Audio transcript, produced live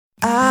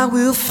I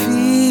will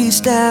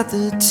feast at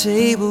the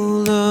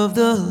table of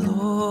the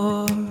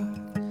Lord.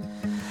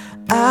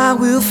 I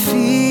will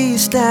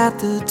feast at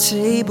the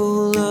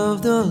table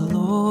of the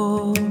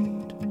Lord.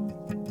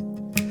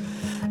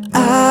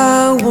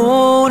 I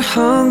won't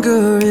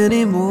hunger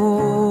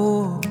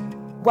anymore.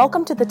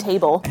 Welcome to The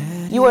Table.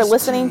 You are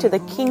listening to the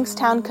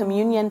Kingstown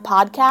Communion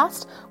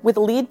podcast with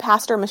lead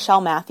pastor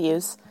Michelle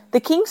Matthews. The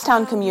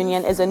Kingstown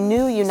Communion is a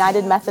new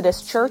United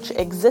Methodist church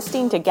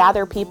existing to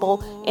gather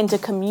people into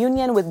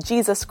communion with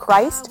Jesus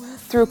Christ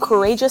through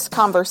courageous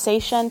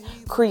conversation,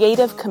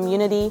 creative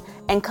community,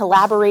 and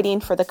collaborating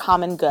for the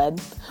common good.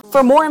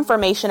 For more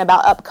information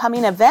about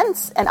upcoming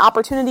events and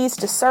opportunities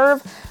to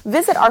serve,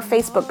 visit our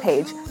Facebook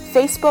page,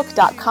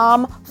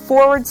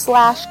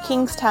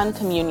 facebook.com/Kingstown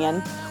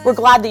Communion. We're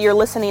glad that you're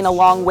listening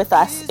along with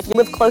us. If you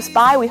live close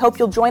by, we hope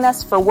you'll join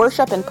us for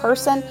worship in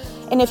person.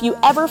 And if you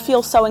ever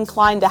feel so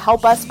inclined to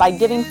help us by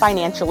giving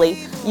financially,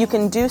 you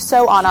can do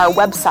so on our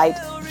website,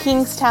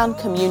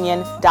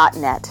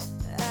 kingstowncommunion.net.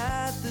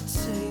 At the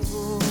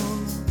table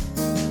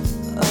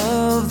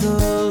of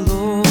the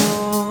Lord,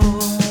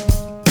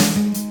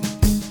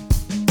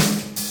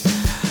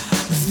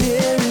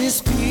 there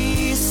is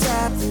peace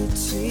at the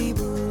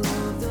table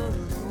of the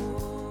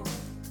Lord.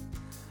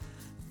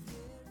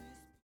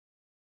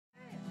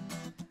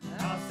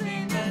 I'll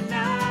sing the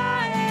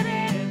night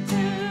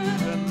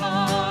into the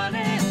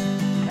morning.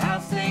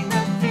 I'll sing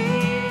the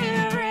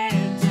fear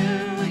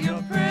into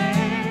your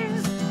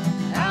praise.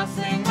 I'll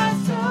sing my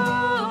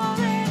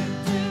soul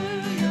into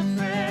your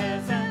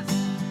presence.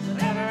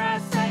 Whenever I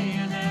say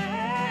your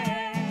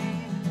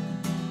name,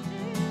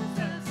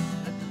 Jesus,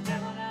 let the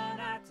devil know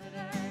not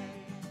today.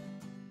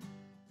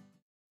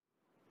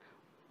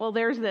 Well,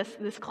 there's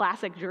this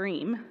classic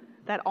dream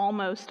that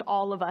almost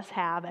all of us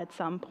have at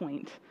some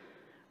point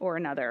or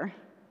another.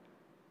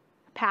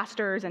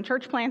 Pastors and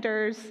church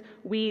planters,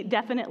 we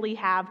definitely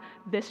have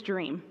this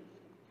dream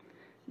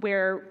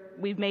where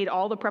we've made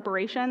all the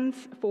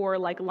preparations for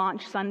like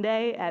launch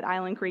Sunday at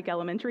Island Creek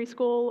Elementary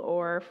School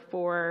or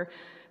for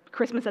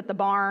Christmas at the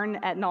barn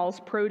at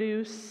Knowles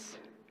Produce,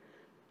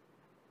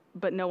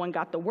 but no one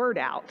got the word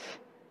out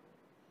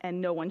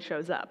and no one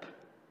shows up.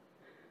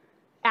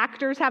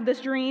 Actors have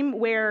this dream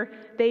where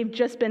they've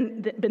just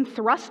been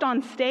thrust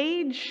on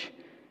stage,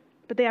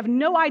 but they have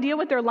no idea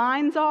what their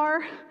lines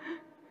are.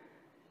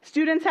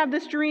 Students have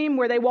this dream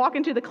where they walk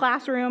into the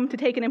classroom to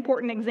take an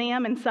important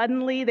exam and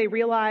suddenly they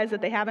realize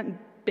that they haven't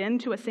been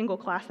to a single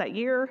class that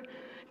year.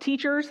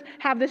 Teachers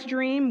have this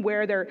dream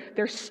where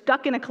they're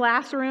stuck in a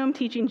classroom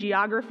teaching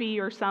geography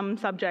or some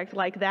subject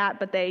like that,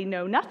 but they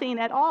know nothing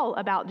at all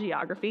about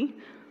geography.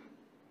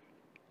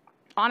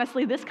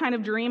 Honestly, this kind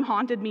of dream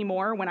haunted me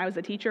more when I was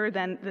a teacher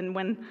than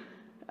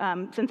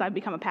since I've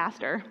become a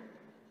pastor.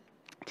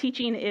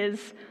 Teaching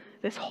is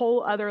this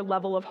whole other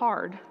level of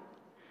hard.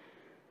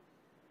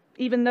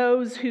 Even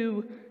those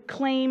who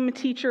claim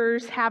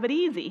teachers have it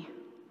easy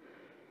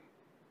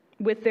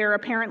with their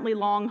apparently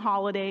long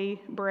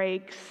holiday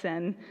breaks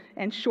and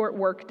short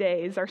work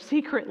days are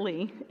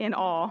secretly in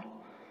awe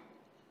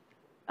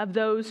of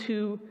those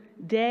who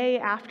day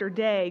after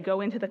day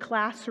go into the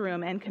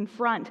classroom and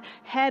confront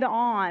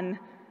head-on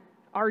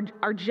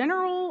our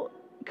general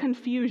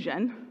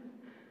confusion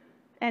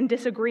and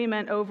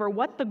disagreement over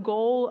what the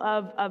goal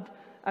of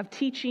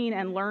teaching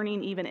and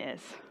learning even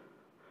is.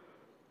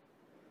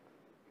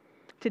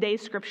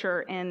 Today's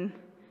scripture in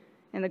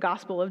the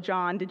Gospel of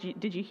John,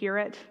 did you hear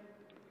it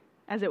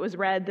as it was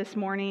read this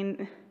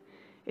morning?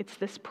 It's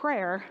this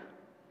prayer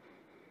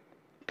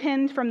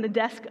penned from the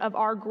desk of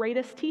our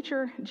greatest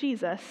teacher,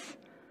 Jesus.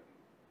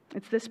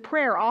 It's this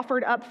prayer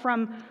offered up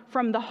from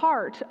the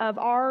heart of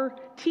our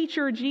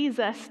teacher,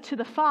 Jesus, to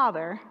the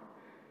Father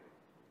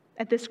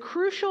at this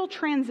crucial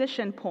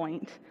transition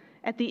point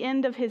at the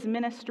end of his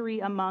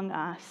ministry among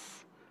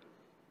us.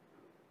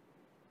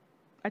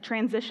 A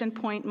transition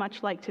point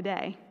much like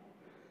today.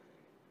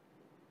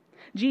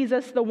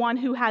 Jesus, the one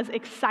who has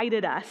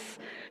excited us,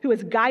 who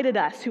has guided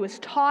us, who has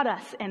taught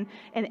us and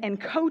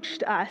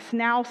coached us,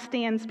 now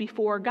stands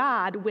before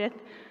God with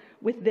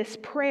this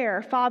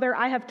prayer. Father,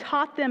 I have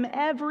taught them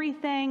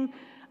everything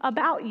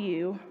about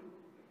you,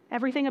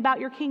 everything about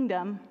your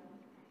kingdom.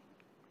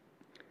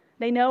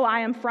 They know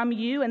I am from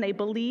you, and they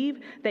believe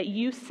that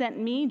you sent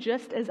me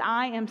just as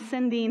I am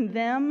sending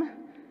them.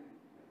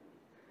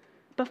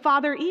 But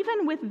Father,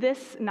 even with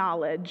this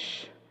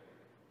knowledge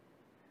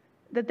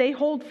that they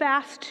hold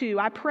fast to,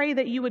 I pray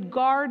that you would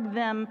guard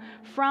them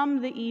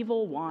from the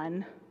evil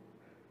one,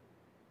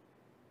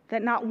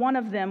 that not one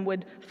of them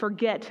would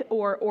forget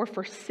or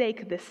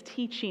forsake this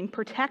teaching.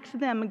 Protect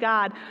them,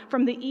 God,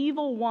 from the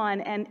evil one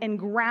and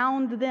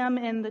ground them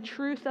in the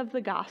truth of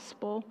the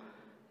gospel.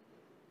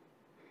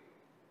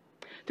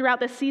 Throughout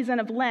this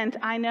season of Lent,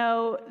 I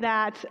know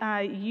that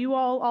you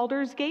all,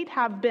 Aldersgate,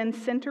 have been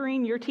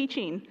centering your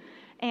teaching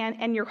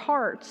and your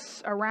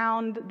hearts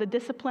around the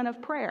discipline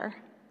of prayer.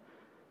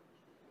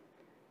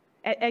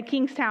 At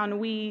Kingstown,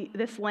 we,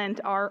 this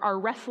Lent, are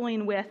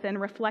wrestling with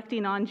and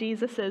reflecting on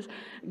Jesus'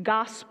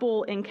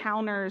 gospel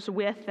encounters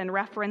with and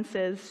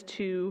references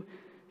to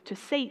to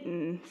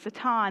Satan,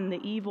 Satan, the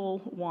evil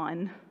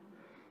one.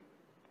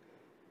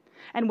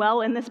 And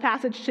well, in this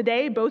passage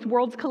today, both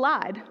worlds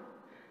collide.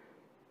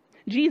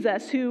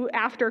 Jesus, who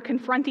after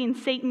confronting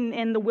Satan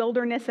in the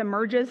wilderness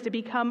emerges to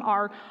become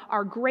our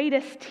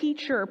greatest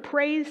teacher,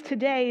 prays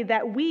today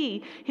that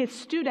we, his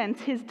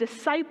students, his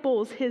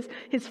disciples,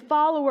 his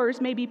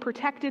followers may be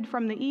protected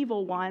from the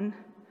evil one,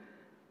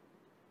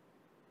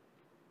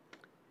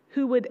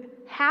 who would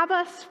have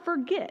us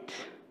forget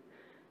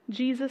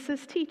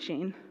Jesus'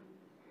 teaching,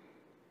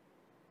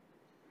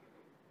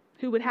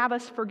 who would have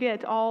us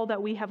forget all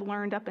that we have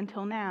learned up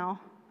until now.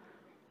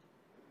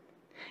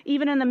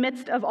 Even in the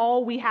midst of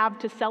all we have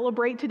to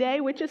celebrate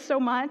today, which is so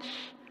much,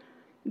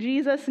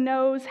 Jesus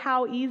knows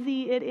how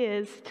easy it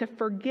is to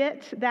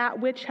forget that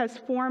which has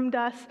formed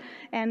us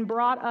and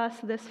brought us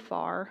this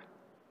far.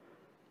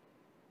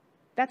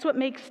 That's what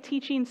makes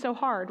teaching so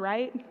hard,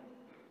 right?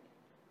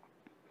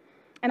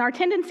 And our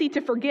tendency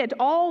to forget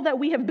all that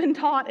we have been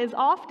taught is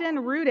often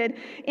rooted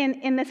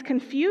in this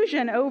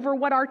confusion over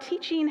what our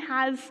teaching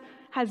has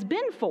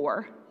been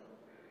for.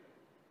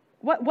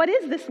 What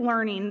is this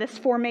learning, this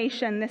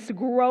formation, this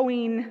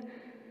growing?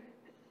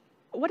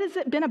 What has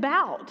it been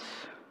about?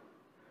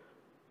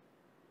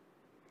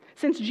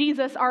 Since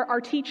Jesus,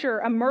 our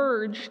teacher,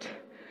 emerged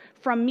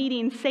from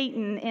meeting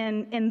Satan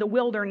in the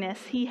wilderness,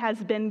 he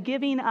has been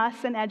giving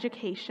us an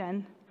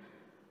education.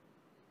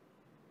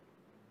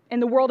 In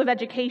the world of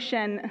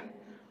education,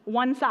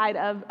 one side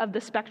of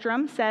the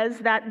spectrum says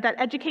that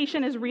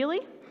education is really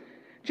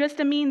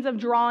just a means of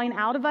drawing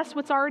out of us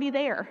what's already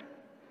there.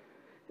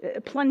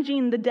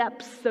 Plunging the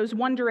depths, those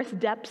wondrous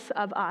depths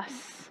of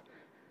us,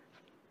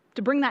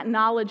 to bring that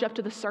knowledge up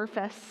to the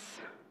surface.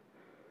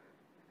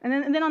 And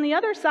then on the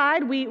other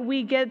side,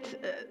 we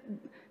get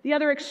the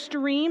other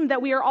extreme, that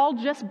we are all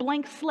just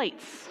blank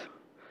slates.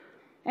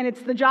 And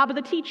it's the job of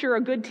the teacher,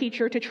 a good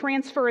teacher, to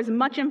transfer as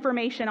much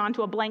information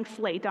onto a blank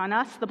slate. On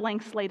us, the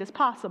blank slate is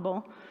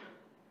possible.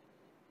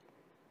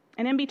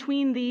 And in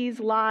between these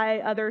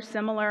lie other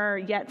similar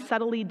yet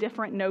subtly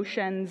different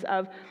notions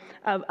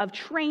of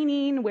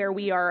training, where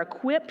we are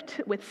equipped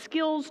with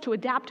skills to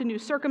adapt to new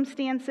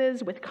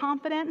circumstances with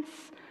confidence,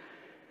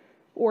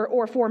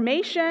 or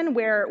formation,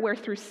 where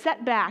through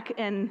setback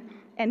and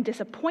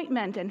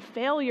disappointment and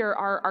failure,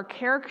 our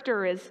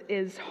character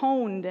is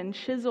honed and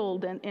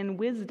chiseled in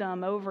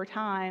wisdom over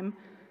time.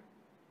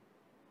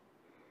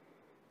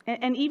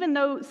 And even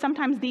though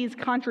sometimes these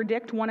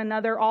contradict one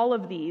another, all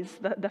of these,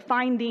 the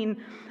finding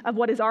of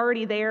what is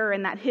already there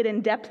and that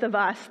hidden depth of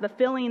us, the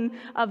filling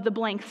of the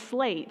blank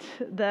slate,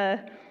 the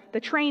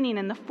training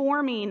and the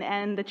forming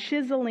and the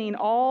chiseling,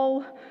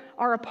 all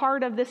are a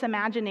part of this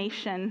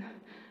imagination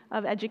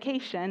of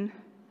education.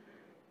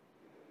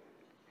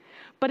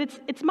 But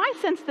it's my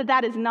sense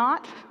that is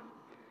not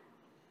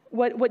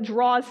what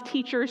draws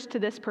teachers to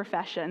this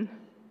profession.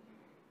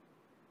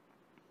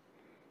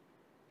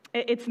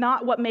 It's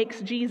not what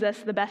makes Jesus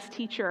the best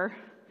teacher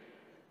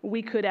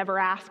we could ever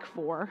ask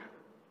for.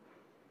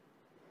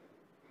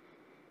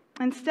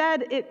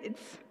 Instead,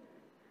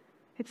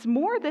 it's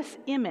more this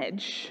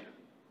image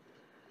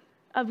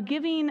of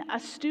giving a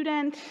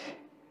student,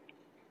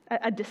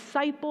 a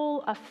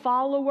disciple, a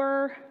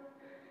follower,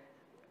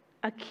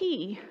 a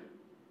key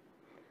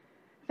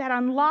that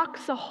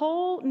unlocks a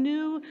whole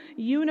new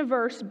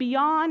universe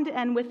beyond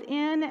and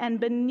within and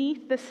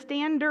beneath the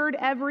standard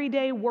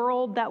everyday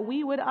world that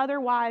we would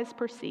otherwise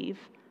perceive.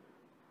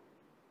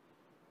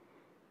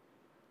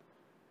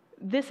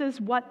 This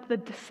is what the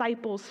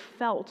disciples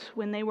felt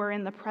when they were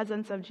in the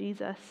presence of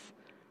Jesus.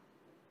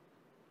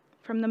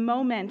 From the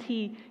moment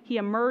he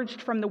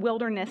emerged from the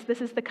wilderness, this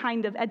is the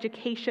kind of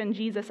education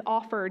Jesus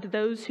offered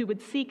those who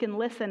would seek and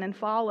listen and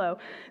follow.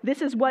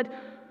 This is what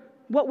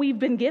we've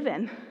been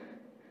given.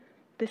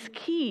 This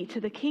key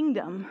to the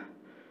kingdom,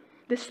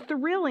 this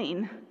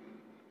thrilling,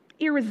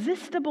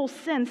 irresistible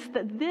sense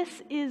that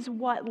this is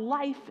what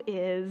life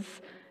is,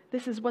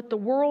 this is what the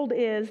world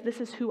is,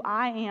 this is who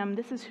I am,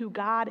 this is who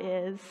God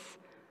is.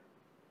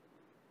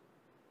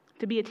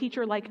 To be a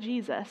teacher like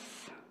Jesus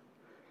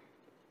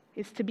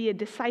is to be a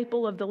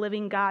disciple of the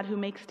living God who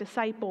makes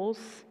disciples,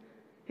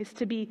 is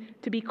to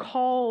be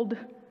called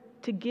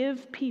to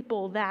give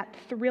people that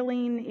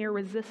thrilling,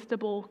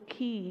 irresistible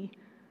key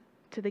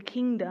to the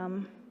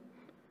kingdom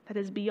that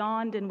is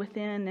beyond and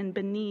within and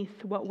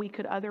beneath what we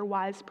could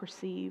otherwise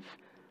perceive.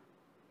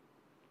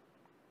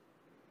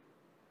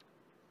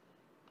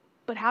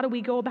 But how do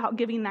we go about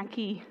giving that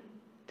key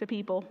to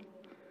people?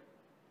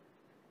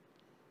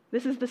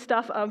 This is the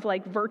stuff of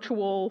like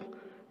virtual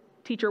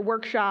teacher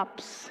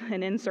workshops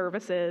and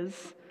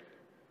in-services.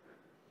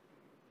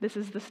 This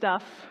is the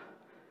stuff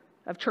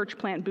of church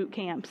plant boot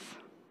camps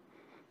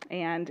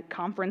and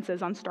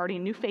conferences on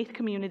starting new faith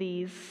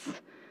communities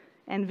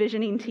and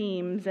visioning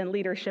teams and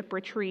leadership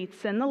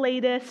retreats, and the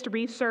latest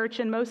research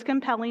and most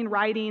compelling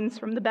writings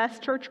from the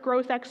best church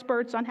growth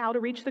experts on how to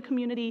reach the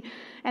community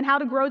and how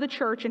to grow the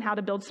church and how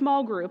to build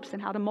small groups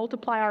and how to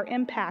multiply our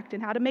impact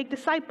and how to make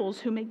disciples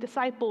who make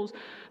disciples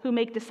who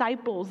make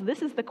disciples.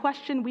 This is the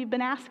question we've been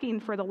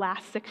asking for the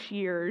last 6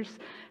 years.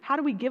 How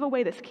do we give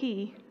away this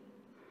key?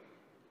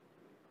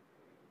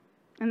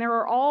 And there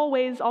are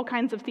always all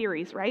kinds of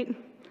theories, right?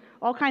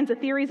 All kinds of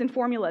theories and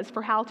formulas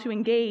for how to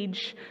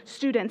engage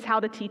students,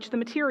 how to teach the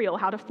material,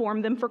 how to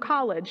form them for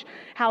college,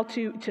 how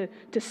to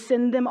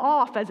send them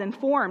off as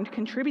informed,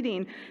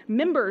 contributing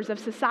members of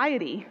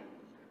society.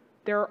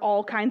 There are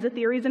all kinds of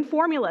theories and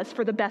formulas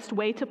for the best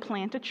way to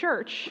plant a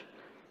church,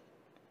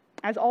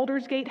 as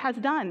Aldersgate has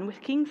done with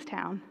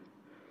Kingstown,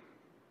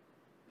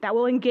 that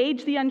will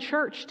engage the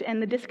unchurched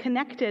and the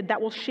disconnected,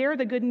 that will share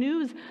the good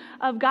news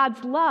of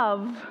God's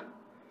love,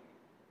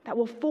 that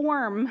will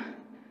form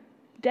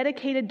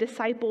dedicated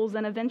disciples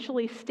and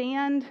eventually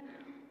stand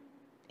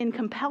in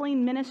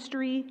compelling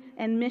ministry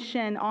and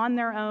mission on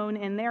their own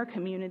in their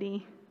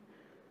community.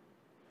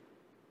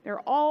 There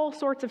are all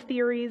sorts of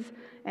theories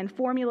and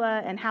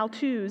formula and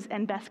how-tos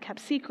and best-kept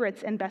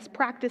secrets and best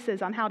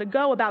practices on how to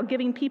go about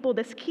giving people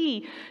this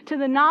key to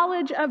the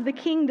knowledge of the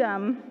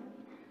kingdom.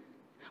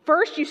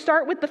 First, you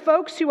start with the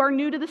folks who are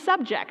new to the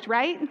subject,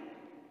 right?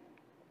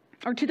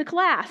 Or to the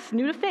class,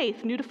 new to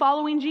faith, new to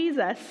following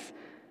Jesus.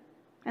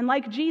 And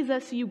like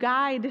Jesus, you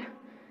guide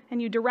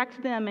and you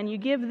direct them and you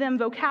give them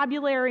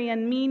vocabulary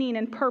and meaning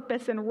and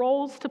purpose and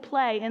roles to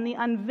play in the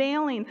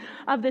unveiling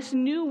of this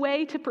new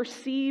way to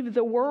perceive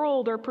the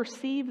world or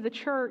perceive the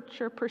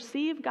church or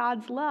perceive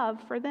God's love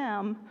for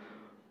them.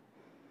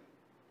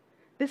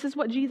 This is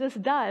what Jesus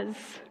does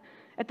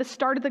at the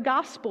start of the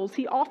Gospels.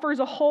 He offers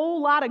a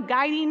whole lot of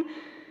guiding,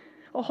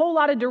 a whole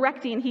lot of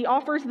directing. He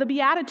offers the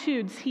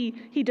Beatitudes.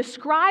 He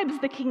describes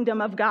the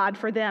kingdom of God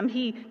for them.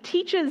 He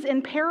teaches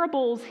in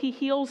parables. He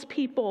heals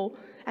people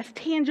as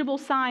tangible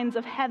signs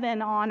of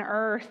heaven on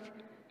earth.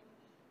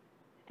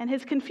 And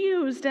his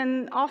confused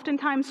and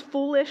oftentimes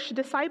foolish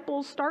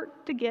disciples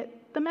start to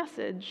get the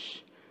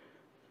message.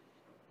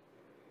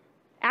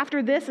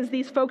 After this, as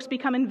these folks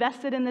become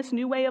invested in this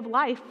new way of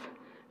life,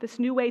 this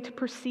new way to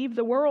perceive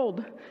the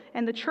world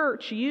and the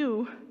church,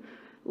 you,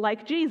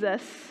 like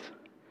Jesus,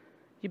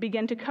 you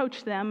begin to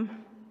coach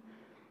them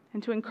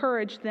and to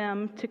encourage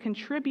them to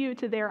contribute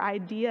to their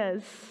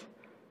ideas.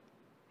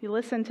 You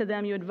listen to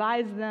them, you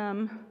advise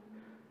them,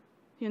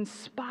 you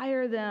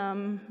inspire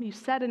them, you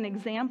set an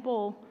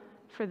example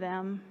for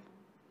them.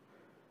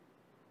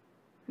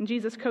 And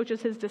Jesus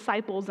coaches his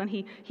disciples and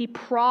he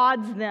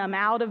prods them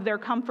out of their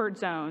comfort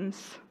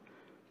zones,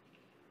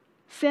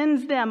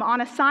 sends them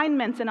on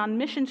assignments and on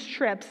missions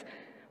trips,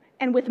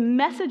 and with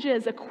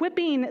messages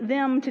equipping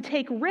them to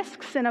take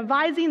risks and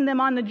advising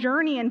them on the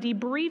journey and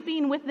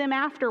debriefing with them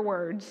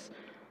afterwards.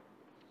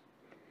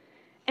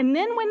 And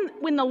then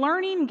when the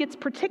learning gets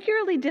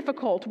particularly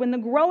difficult, when the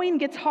growing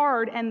gets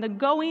hard and the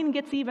going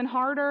gets even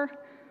harder,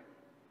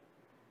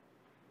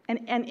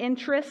 and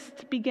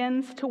interest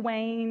begins to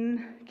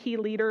wane, key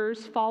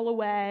leaders fall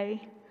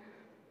away,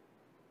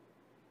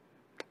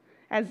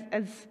 as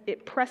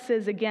it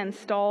presses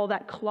against all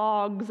that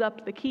clogs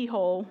up the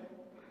keyhole,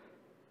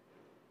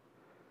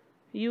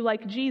 you,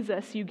 like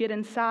Jesus, you get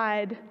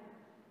inside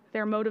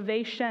their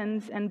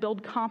motivations and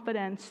build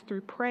confidence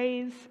through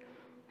praise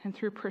and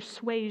through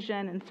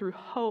persuasion and through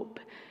hope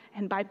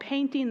and by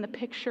painting the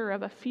picture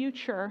of a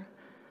future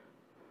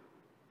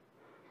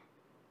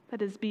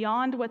that is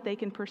beyond what they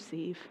can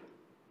perceive.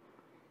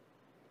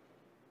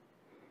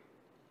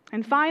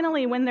 And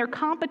finally, when their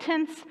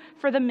competence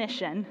for the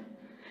mission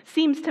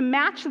seems to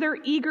match their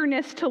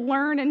eagerness to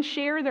learn and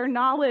share their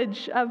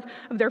knowledge of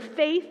their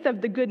faith,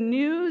 of the good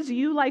news,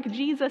 you, like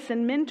Jesus,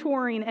 in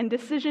mentoring and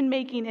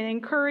decision-making and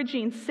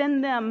encouraging,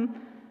 send them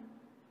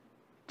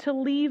to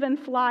leave and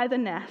fly the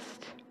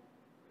nest.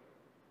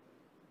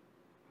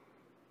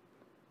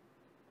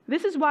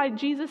 This is why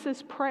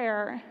Jesus'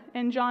 prayer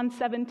in John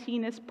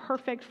 17 is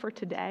perfect for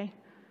today.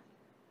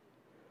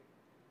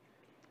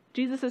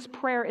 Jesus'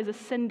 prayer is a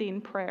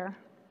sending prayer.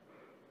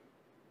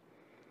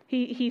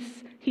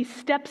 He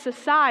steps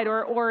aside,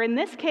 or in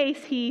this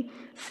case, he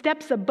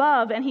steps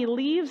above, and he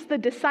leaves the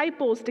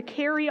disciples to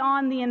carry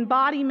on the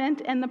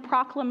embodiment and the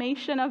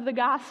proclamation of the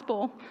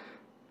gospel.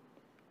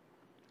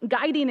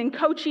 Guiding and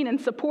coaching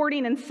and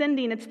supporting and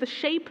sending. It's the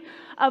shape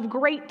of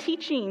great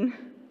teaching.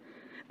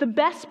 The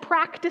best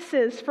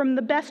practices from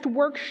the best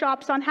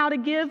workshops on how to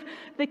give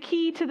the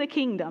key to the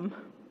kingdom.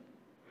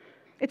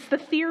 It's the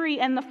theory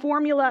and the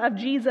formula of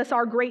Jesus,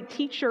 our great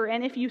teacher.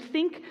 And if you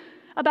think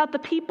about the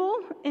people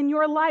in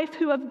your life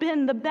who have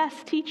been the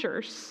best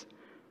teachers,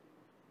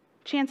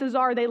 chances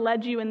are they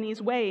led you in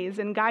these ways,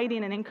 in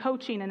guiding and in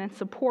coaching and in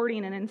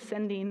supporting and in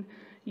sending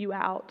you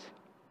out.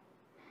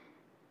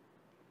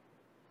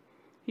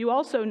 You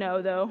also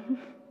know, though,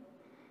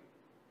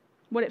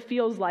 what it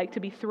feels like to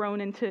be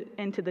thrown into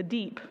the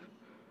deep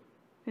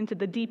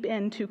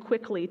end too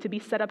quickly, to be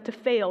set up to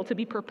fail, to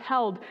be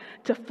propelled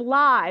to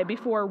fly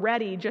before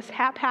ready, just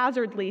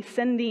haphazardly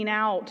sending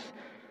out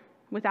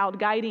without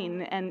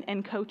guiding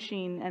and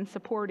coaching and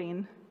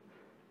supporting.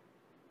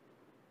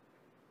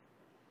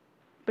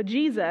 But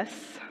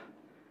Jesus,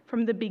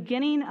 from the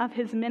beginning of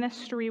his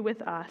ministry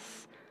with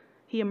us,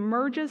 he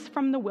emerges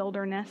from the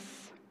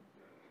wilderness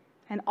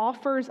and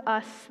offers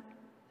us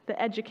the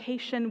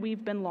education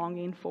we've been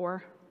longing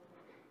for.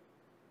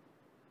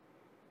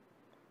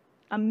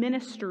 A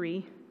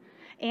ministry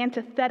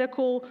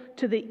antithetical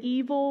to the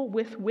evil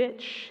with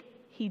which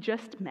he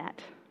just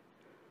met.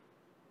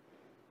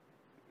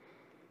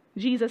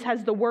 Jesus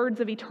has the words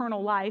of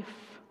eternal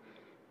life.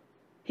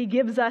 He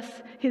gives us,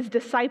 his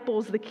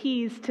disciples, the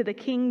keys to the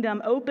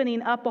kingdom,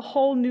 opening up a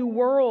whole new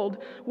world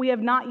we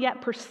have not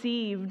yet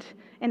perceived,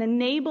 and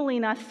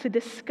enabling us to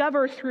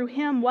discover through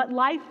him what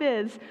life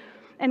is,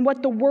 and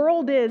what the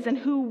world is, and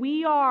who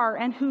we are,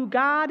 and who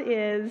God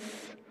is.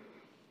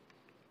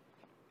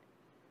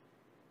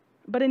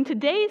 But in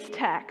today's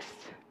text,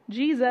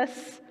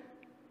 Jesus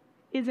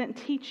isn't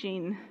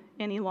teaching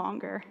any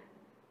longer.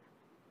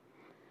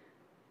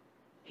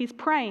 He's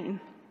praying.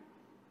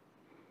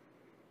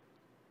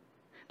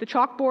 The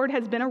chalkboard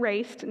has been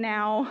erased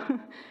now.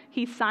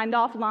 He's signed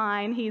off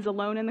line. He's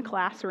alone in the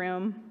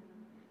classroom.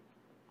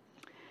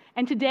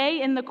 And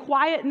today, in the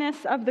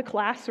quietness of the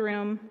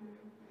classroom,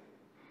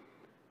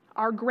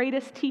 our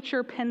greatest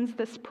teacher pens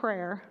this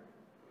prayer.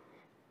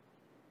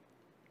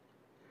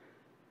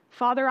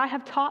 Father, I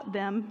have taught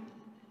them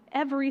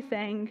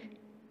everything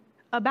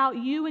about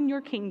you and your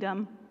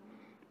kingdom.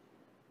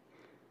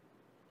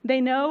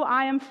 They know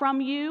I am from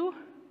you,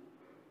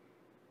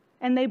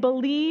 and they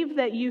believe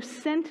that you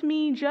sent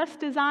me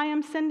just as I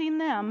am sending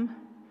them.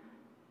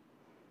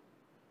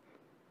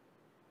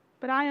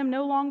 But I am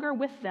no longer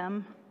with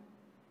them.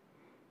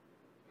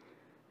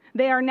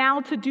 They are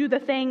now to do the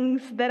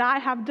things that I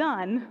have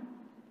done.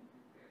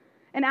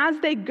 And as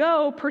they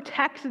go,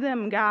 protect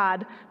them,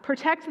 God.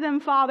 Protect them,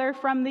 Father,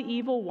 from the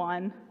evil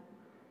one.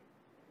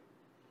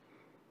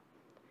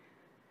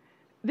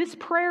 This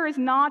prayer is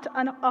not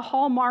a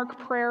hallmark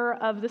prayer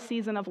of the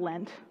season of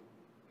Lent.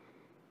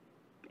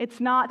 It's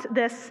not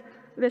this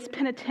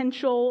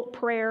penitential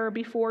prayer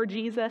before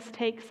Jesus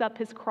takes up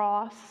his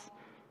cross.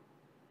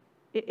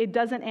 It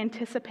doesn't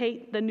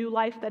anticipate the new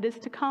life that is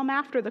to come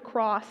after the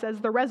cross,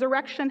 as the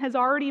resurrection has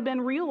already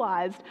been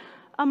realized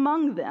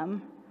among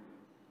them.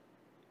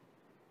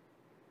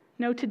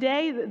 No,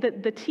 today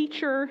the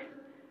teacher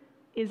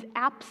is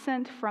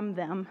absent from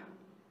them,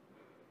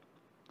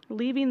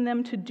 leaving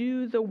them to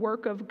do the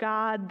work of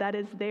God that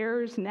is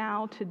theirs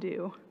now to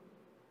do.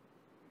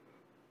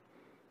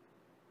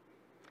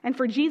 And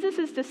for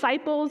Jesus'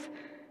 disciples,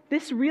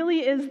 this really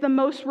is the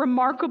most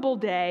remarkable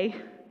day.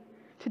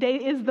 Today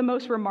is the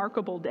most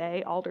remarkable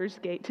day,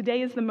 Aldersgate.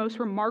 Today is the most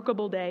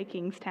remarkable day,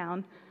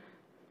 Kingstown.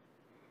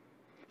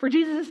 For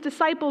Jesus'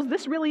 disciples,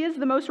 this really is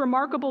the most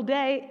remarkable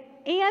day,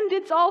 and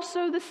it's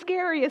also the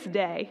scariest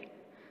day.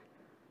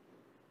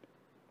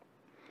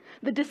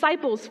 The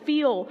disciples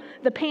feel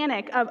the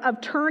panic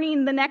of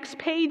turning the next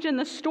page in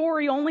the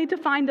story only to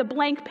find a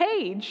blank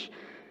page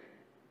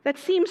that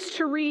seems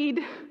to read,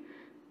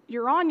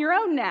 "You're on your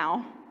own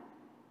now."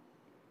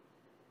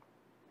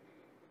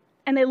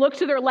 And they look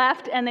to their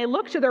left and they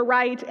look to their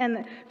right,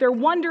 and they're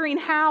wondering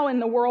how in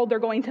the world they're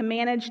going to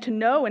manage to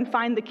know and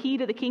find the key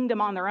to the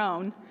kingdom on their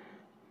own.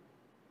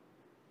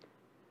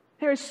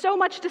 There is so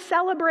much to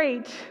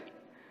celebrate.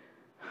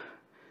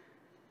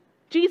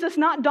 Jesus,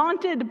 not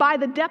daunted by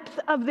the depth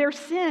of their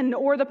sin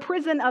or the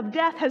prison of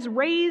death, has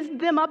raised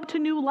them up to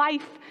new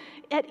life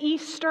at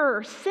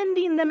Easter,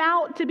 sending them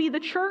out to be the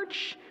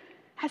church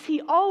as he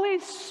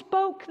always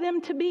spoke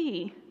them to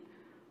be.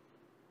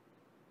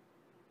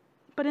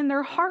 But in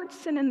their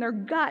hearts and in their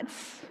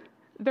guts,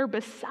 they're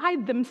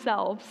beside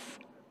themselves.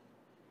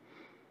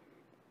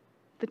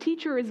 The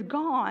teacher is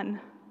gone.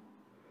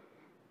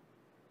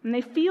 And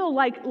they feel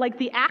like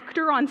the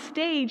actor on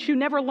stage who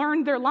never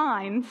learned their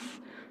lines,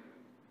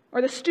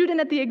 or the student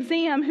at the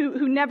exam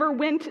who never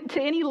went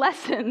to any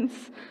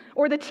lessons,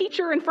 or the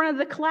teacher in front of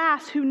the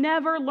class who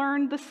never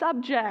learned the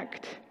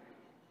subject.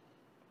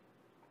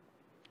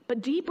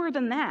 But deeper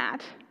than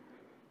that,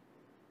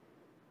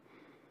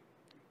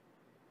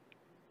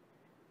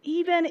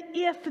 even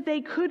if they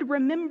could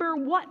remember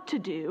what to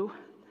do,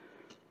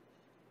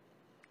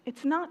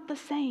 it's not the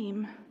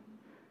same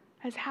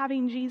as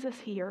having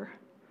Jesus here.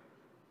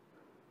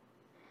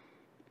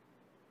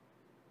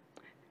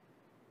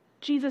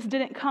 Jesus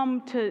didn't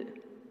come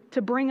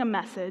to bring a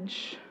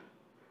message.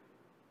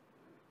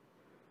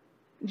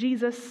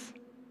 Jesus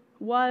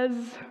was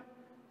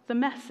the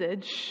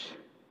message.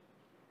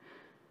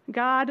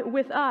 God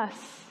with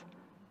us.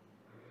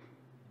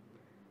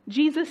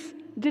 Jesus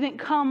didn't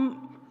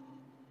come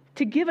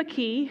to give a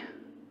key.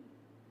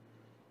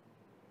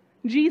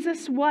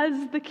 Jesus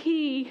was the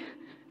key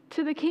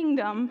to the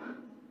kingdom,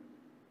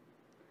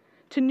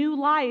 to new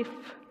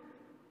life,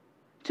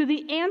 to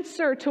the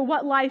answer to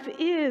what life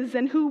is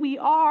and who we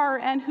are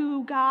and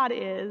who God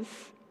is.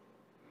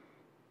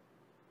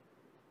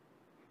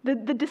 The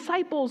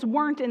disciples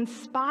weren't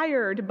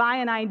inspired by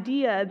an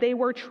idea. They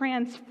were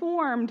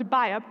transformed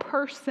by a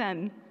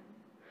person.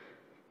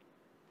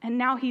 And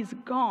now he's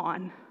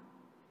gone.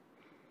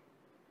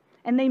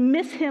 And they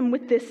miss him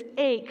with this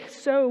ache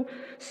so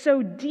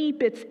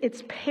deep,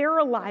 it's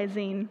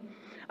paralyzing.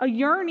 A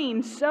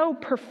yearning so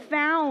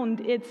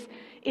profound,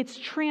 it's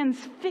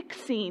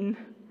transfixing.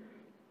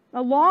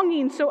 A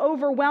longing so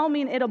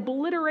overwhelming, it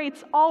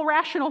obliterates all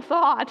rational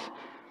thought.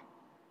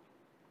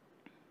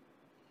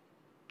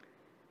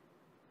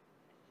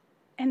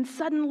 And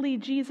suddenly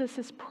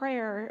Jesus'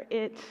 prayer,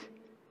 it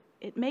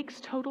makes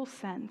total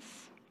sense.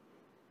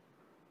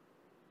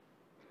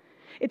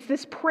 It's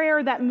this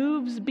prayer that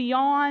moves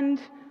beyond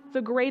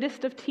the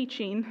greatest of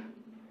teaching.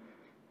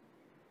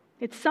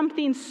 It's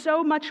something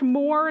so much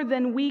more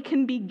than we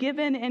can be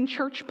given in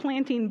church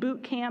planting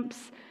boot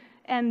camps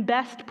and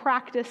best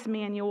practice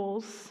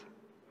manuals.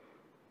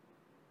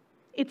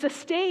 It's a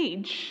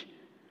stage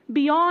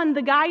beyond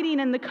the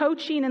guiding and the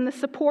coaching and the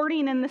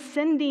supporting and the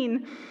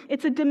sending.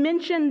 It's a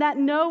dimension that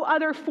no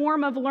other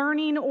form of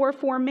learning or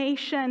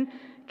formation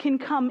can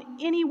come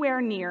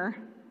anywhere near.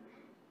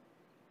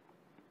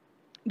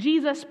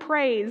 Jesus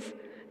prays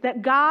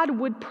that God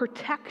would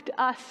protect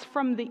us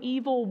from the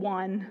evil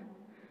one.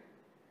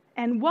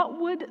 And what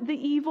would the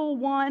evil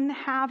one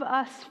have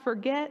us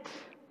forget?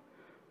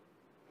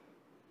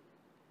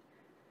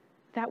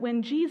 That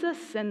when Jesus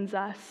sends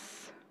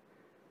us,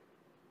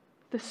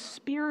 the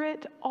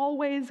Spirit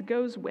always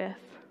goes with.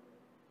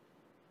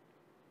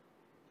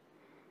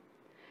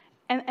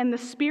 And the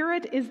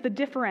Spirit is the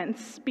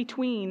difference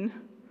between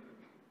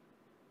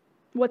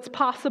what's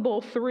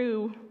possible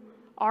through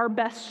our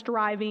best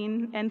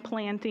striving and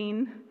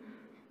planting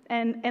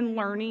and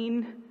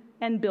learning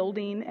and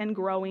building and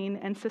growing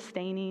and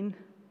sustaining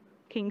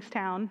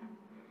Kingstown,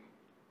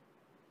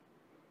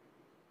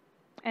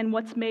 and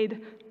what's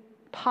made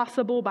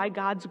possible by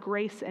God's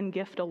grace and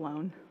gift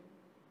alone.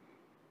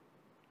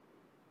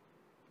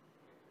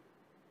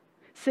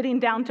 Sitting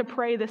down to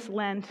pray this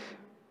Lent,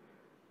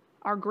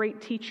 our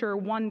great teacher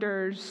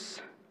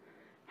wonders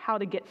how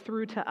to get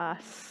through to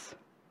us.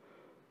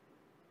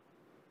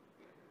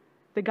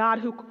 The God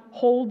who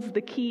holds the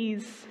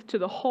keys to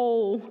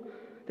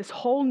this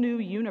whole new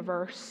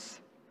universe,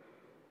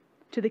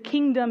 to the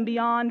kingdom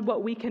beyond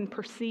what we can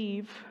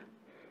perceive.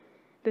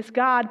 This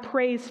God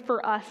prays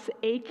for us,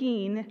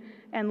 aching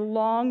and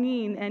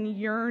longing and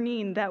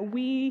yearning that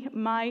we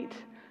might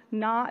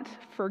not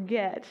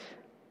forget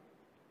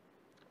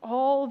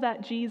all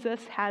that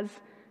Jesus has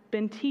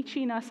been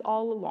teaching us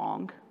all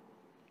along.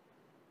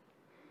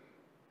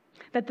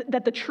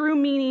 That the true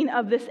meaning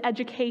of this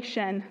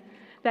education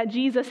that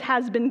Jesus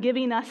has been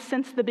giving us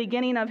since the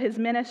beginning of his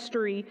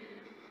ministry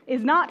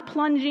is not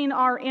plunging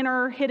our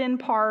inner hidden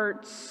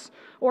parts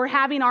or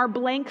having our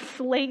blank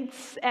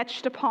slates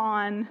etched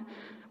upon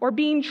or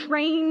being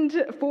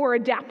trained for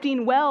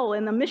adapting well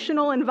in the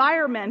missional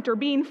environment or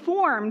being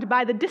formed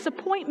by the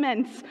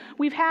disappointments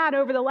we've had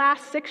over the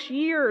last 6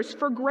 years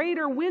for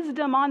greater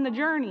wisdom on the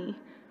journey.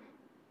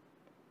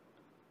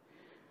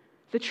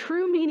 The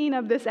true meaning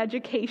of this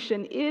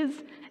education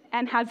is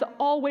and has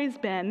always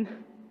been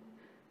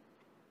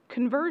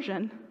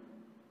conversion.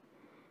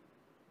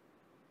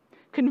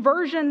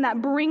 Conversion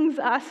that brings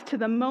us to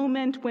the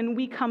moment when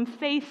we come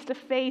face to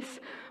face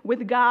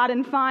with God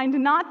and find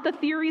not the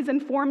theories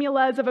and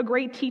formulas of a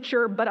great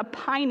teacher, but a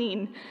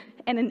pining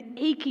and an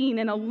aching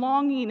and a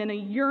longing and a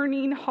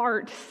yearning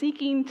heart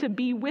seeking to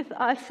be with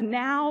us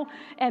now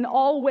and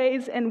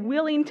always and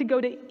willing to go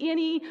to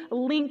any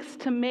lengths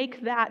to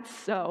make that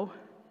so.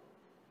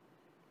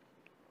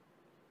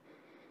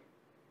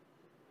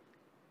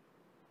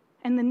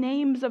 And the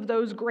names of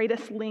those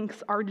greatest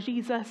links are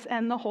Jesus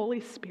and the Holy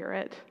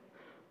Spirit.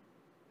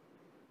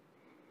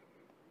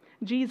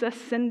 Jesus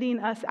sending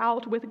us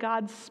out with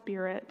God's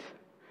Spirit,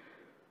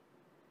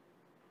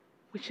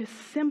 which is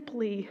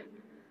simply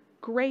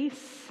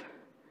grace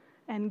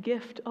and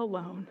gift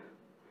alone.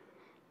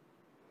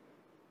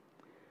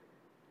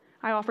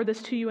 I offer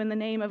this to you in the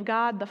name of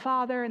God the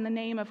Father, in the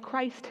name of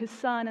Christ his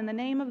Son, in the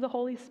name of the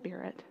Holy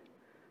Spirit.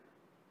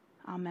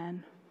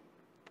 Amen.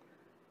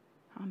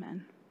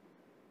 Amen.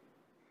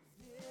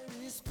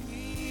 There is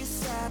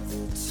peace at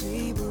the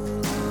table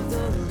of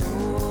the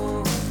Lord.